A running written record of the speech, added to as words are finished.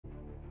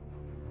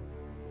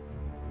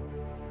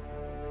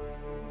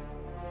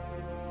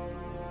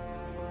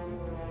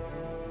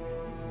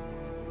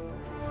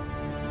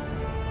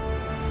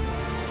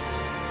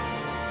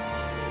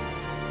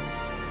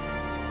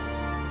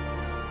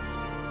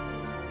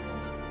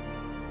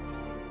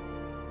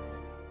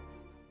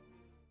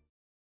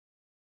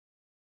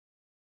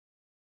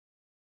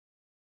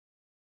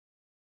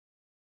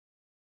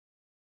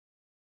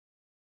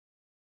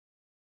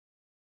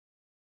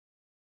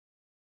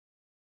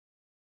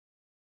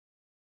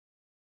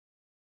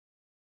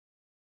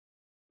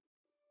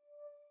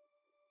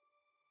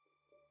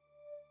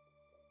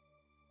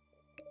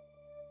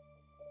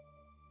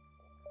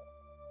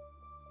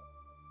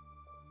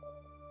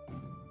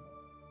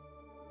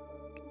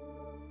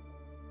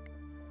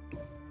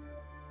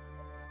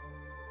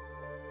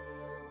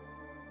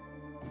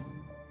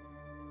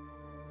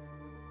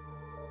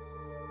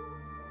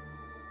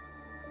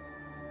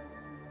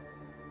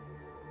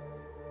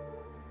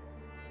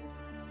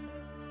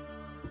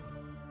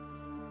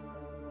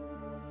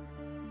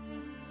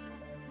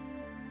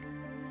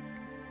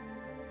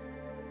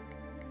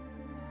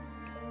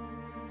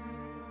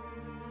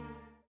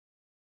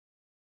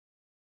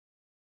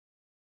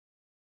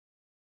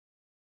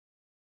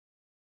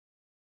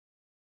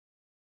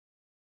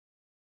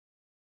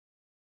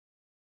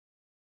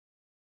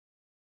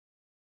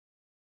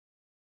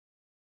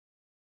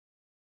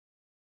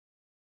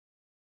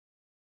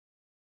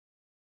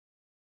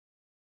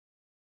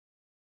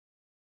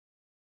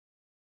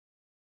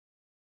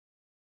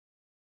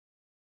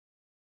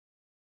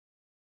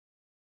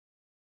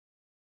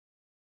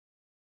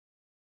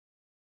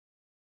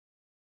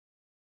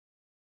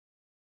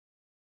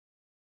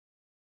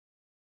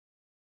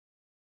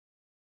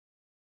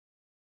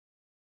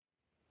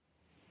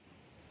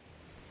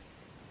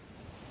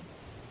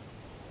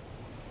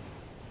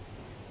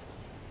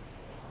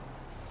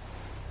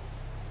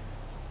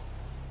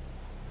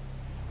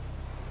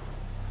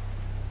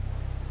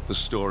the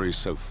story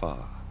so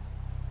far.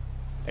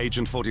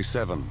 Agent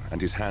 47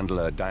 and his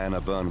handler Diana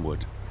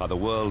Burnwood are the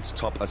world's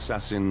top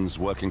assassins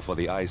working for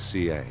the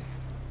ICA.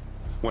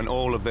 When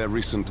all of their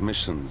recent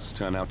missions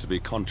turn out to be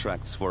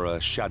contracts for a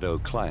shadow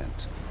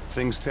client,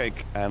 things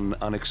take an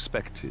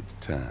unexpected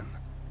turn.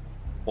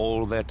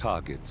 All their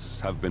targets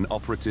have been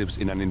operatives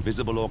in an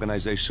invisible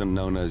organization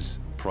known as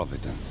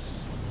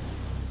Providence.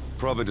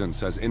 Providence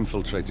has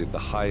infiltrated the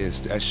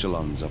highest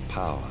echelons of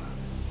power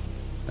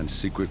and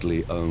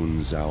secretly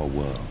owns our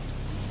world.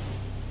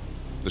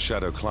 The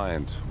Shadow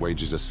Client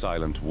wages a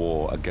silent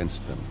war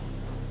against them.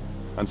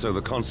 And so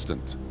the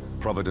Constant,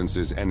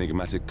 Providence's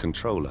enigmatic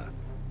controller,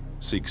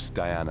 seeks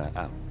Diana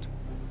out.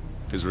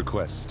 His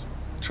request,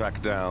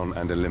 track down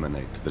and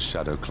eliminate the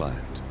Shadow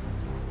Client.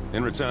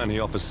 In return, he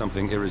offers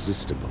something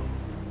irresistible.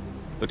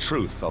 The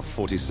truth of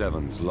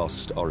 47's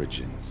lost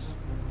origins.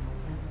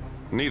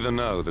 Neither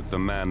know that the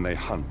man they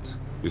hunt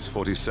is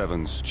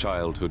 47's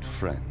childhood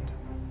friend.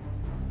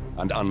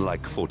 And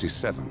unlike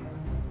 47,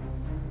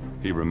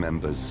 he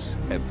remembers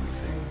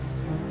everything.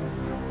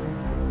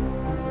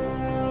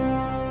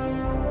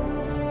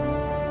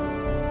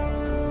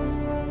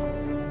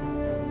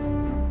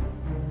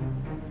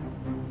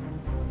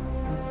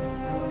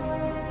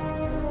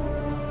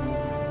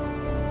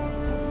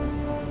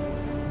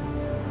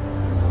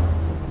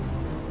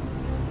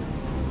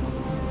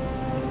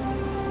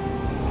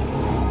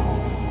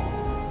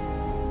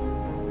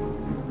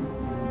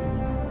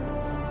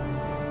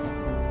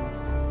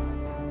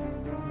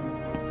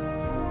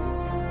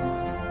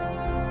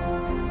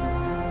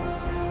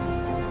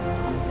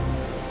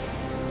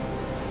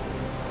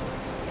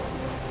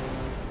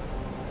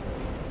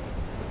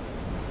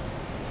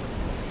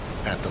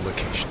 At the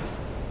location.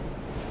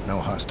 No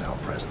hostile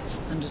presence.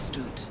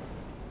 Understood.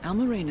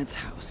 Alma Reynard's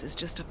house is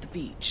just up the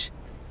beach.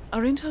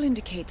 Our intel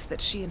indicates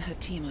that she and her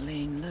team are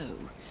laying low,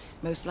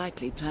 most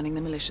likely planning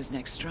the militia's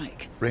next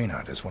strike.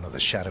 Reynard is one of the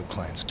Shadow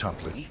Client's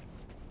top lead.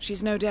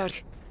 She's no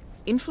doubt.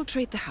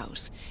 Infiltrate the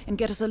house and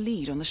get us a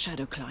lead on the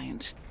Shadow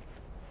Client.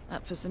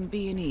 Up for some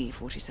B&E,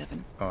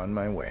 47. On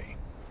my way.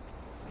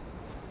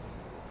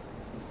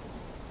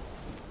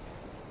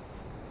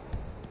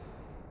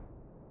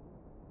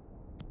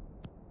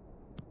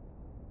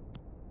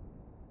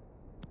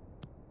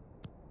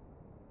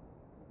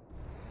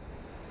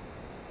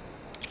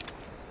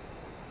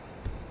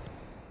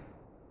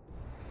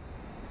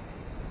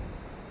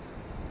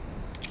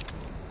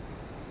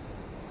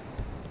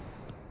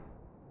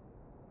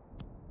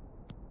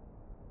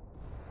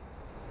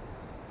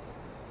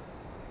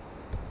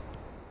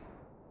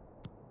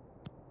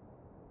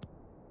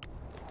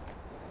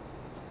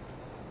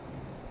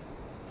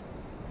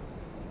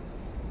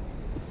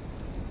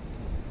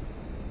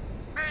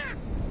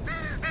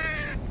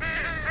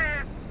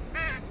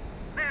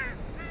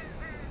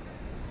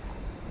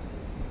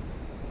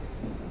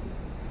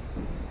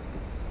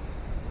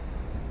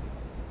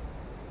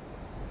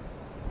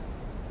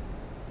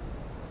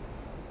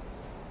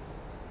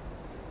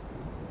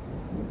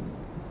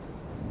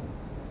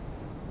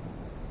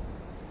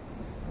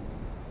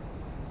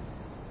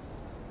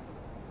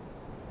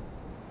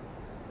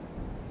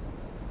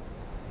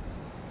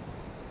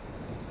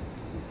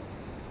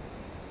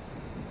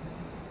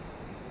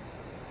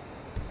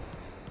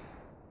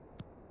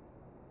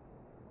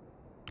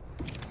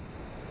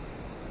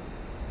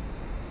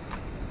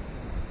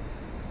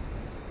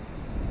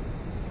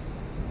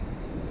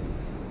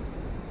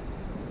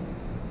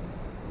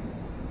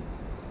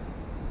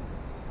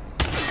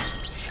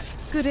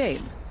 Good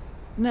aim.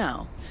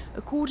 Now,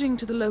 according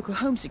to the local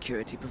home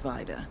security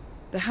provider,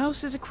 the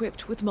house is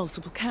equipped with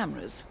multiple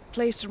cameras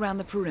placed around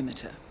the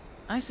perimeter.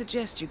 I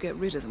suggest you get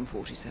rid of them,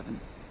 47.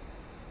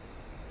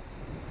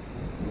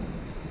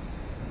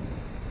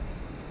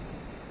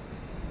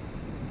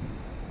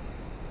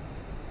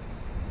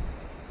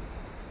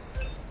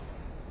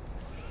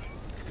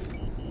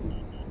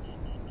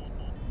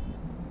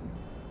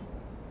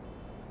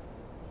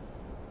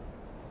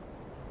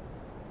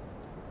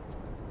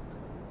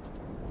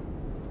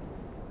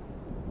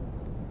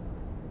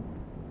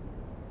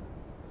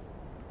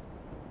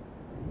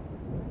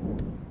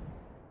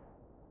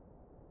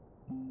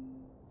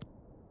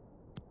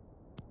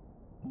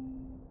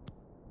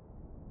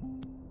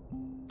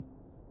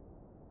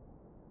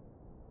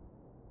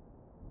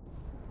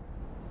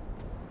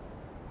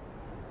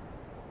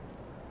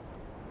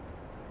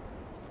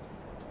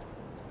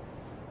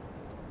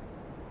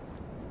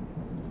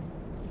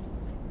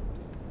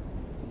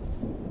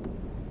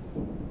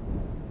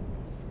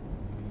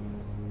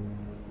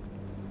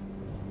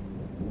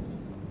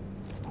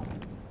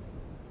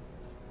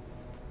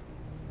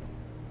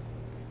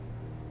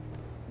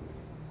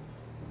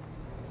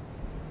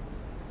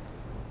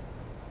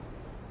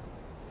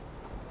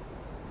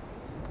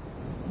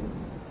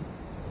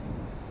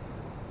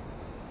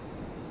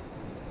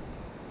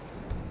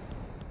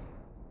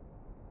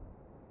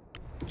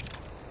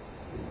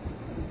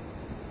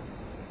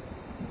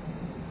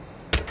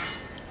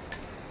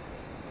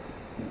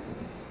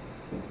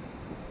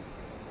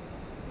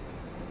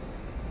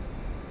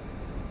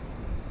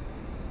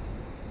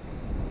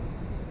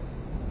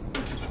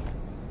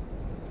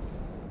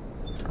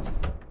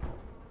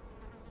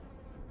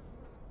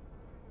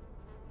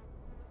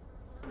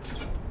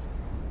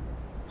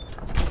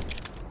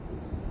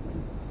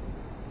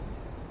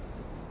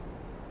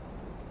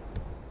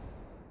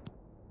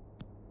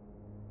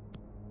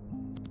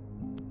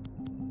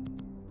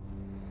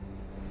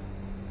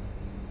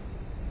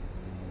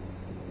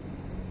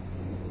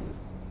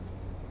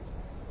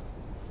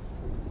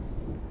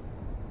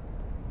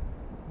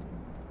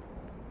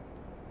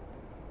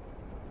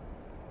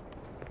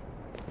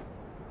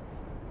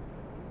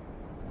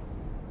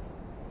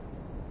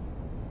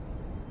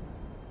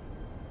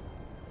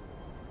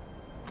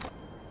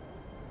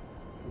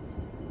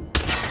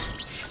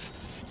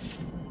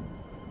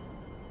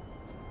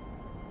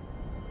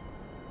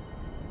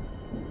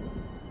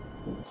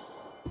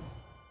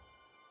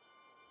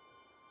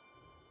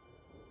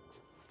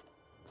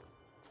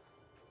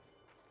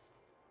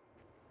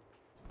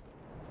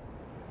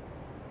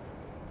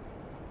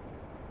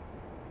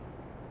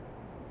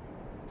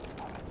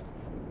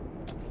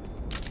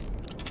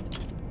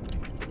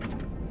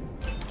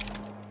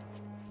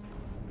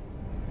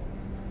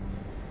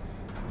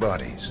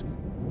 Bodies.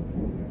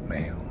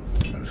 Male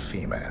and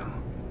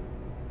female.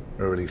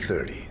 Early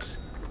 30s.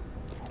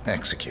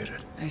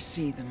 Executed. I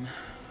see them.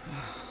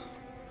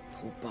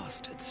 Poor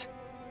bastards.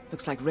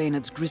 Looks like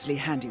Reynard's grisly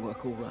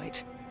handiwork, all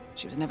right.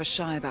 She was never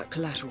shy about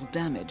collateral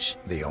damage.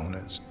 The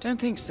owners? Don't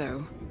think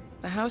so.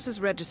 The house is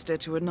registered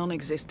to a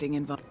non-existing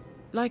environment.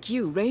 Like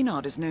you,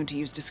 Reynard is known to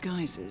use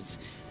disguises.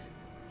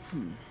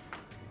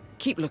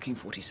 Keep looking,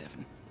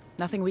 47.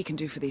 Nothing we can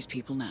do for these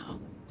people now.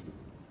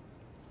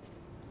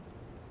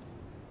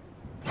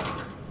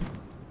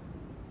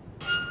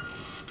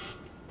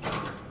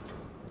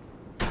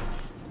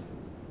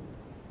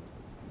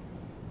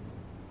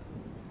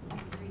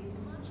 Industry's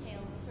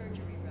much-hailed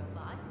surgery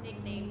robot,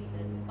 nicknamed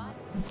the Spy,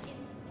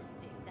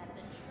 insisting that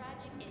the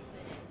tragic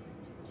incident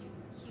was due to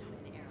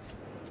human error.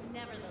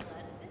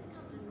 Nevertheless, this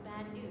comes as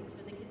bad news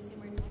for the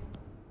consumer tech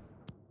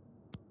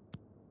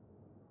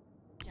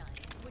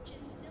giant, which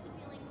is still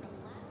reeling from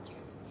last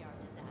year's PR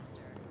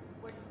disaster,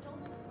 where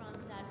stolen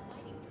Kronstadt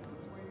fighting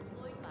drones were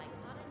employed by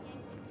Karayan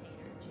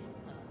dictator Jin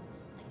Ho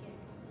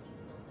against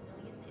peaceful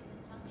civilians in the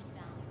Tungsten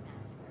Valley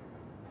massacre.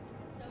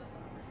 So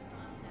far,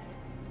 Kronstadt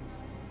has been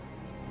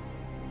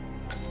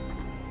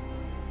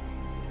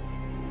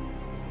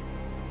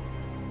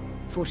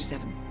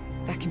 47.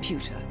 That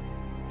computer.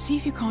 See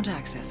if you can't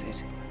access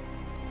it.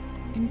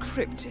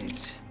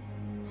 Encrypted.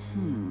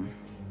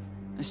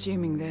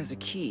 Assuming there's a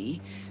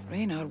key,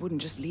 Reynard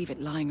wouldn't just leave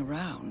it lying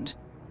around.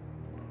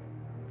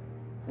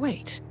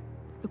 Wait.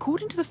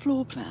 According to the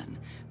floor plan,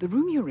 the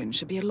room you're in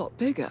should be a lot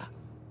bigger.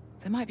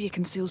 There might be a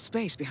concealed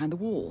space behind the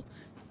wall.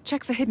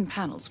 Check for hidden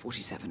panels,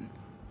 47.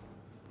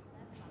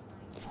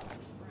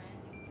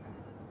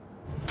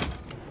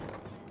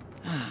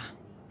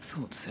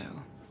 Thought so.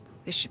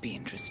 This should be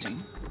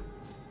interesting.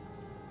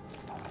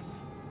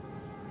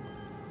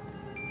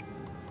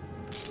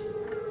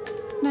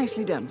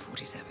 Nicely done,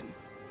 47.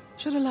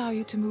 Should allow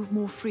you to move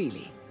more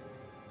freely.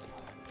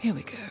 Here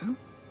we go.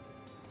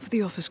 For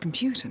the office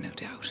computer, no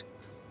doubt.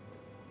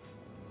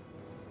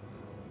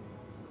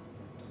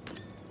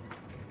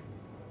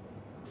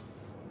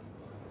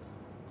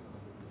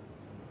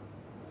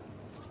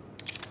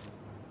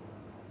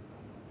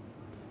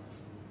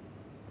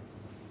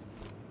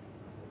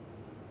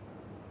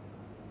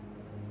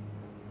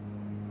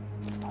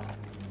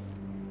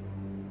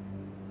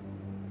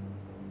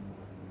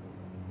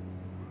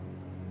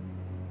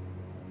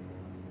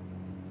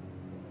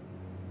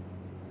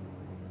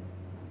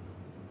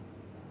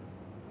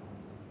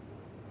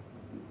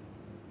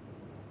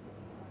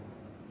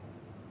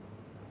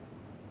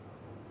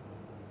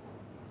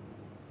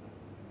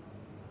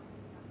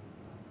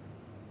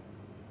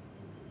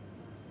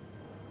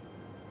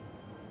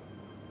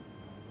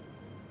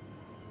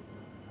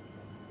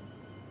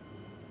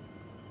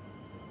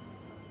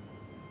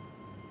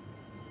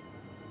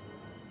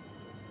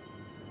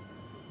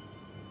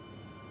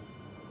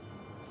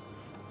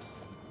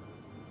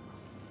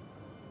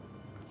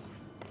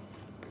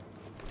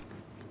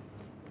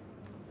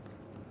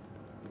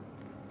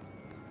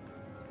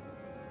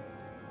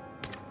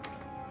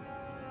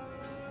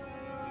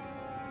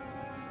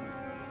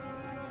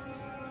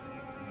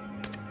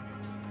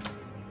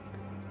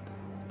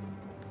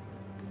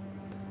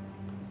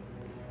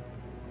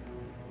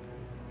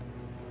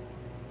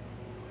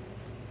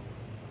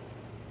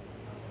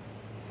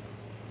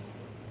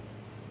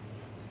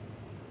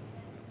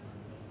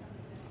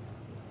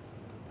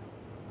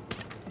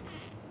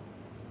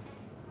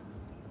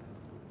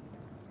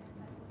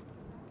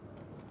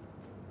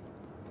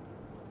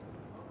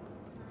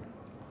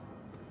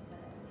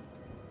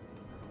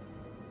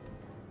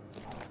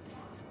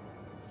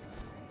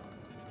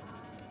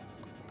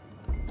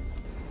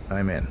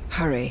 I'm in.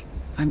 Hurry.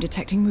 I'm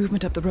detecting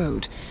movement up the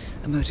road.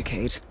 A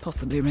motorcade,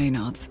 possibly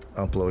Reynard's.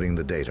 Uploading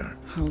the data.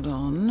 Hold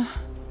on.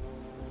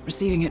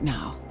 Receiving it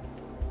now.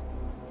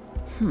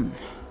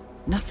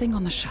 Nothing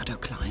on the shadow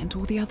client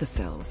or the other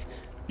cells.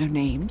 No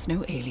names,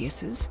 no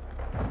aliases.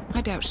 I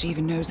doubt she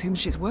even knows whom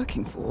she's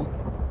working for.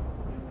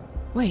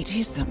 Wait,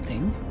 here's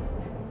something.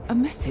 A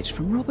message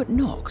from Robert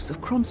Knox of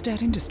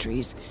Kronstadt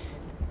Industries.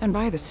 And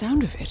by the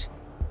sound of it,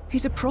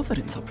 he's a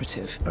Providence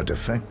operative. A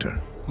defector.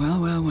 Well,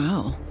 well,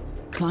 well.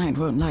 Client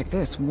won't like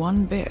this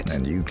one bit.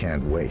 And you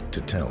can't wait to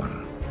tell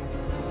him.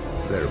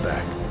 They're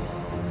back.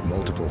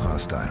 Multiple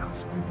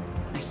hostiles.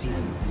 I see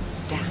them.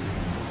 Damn.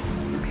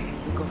 Okay,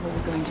 we've got all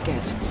we're going to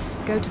get.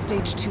 Go to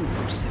stage 2,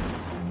 47.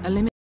 Eliminate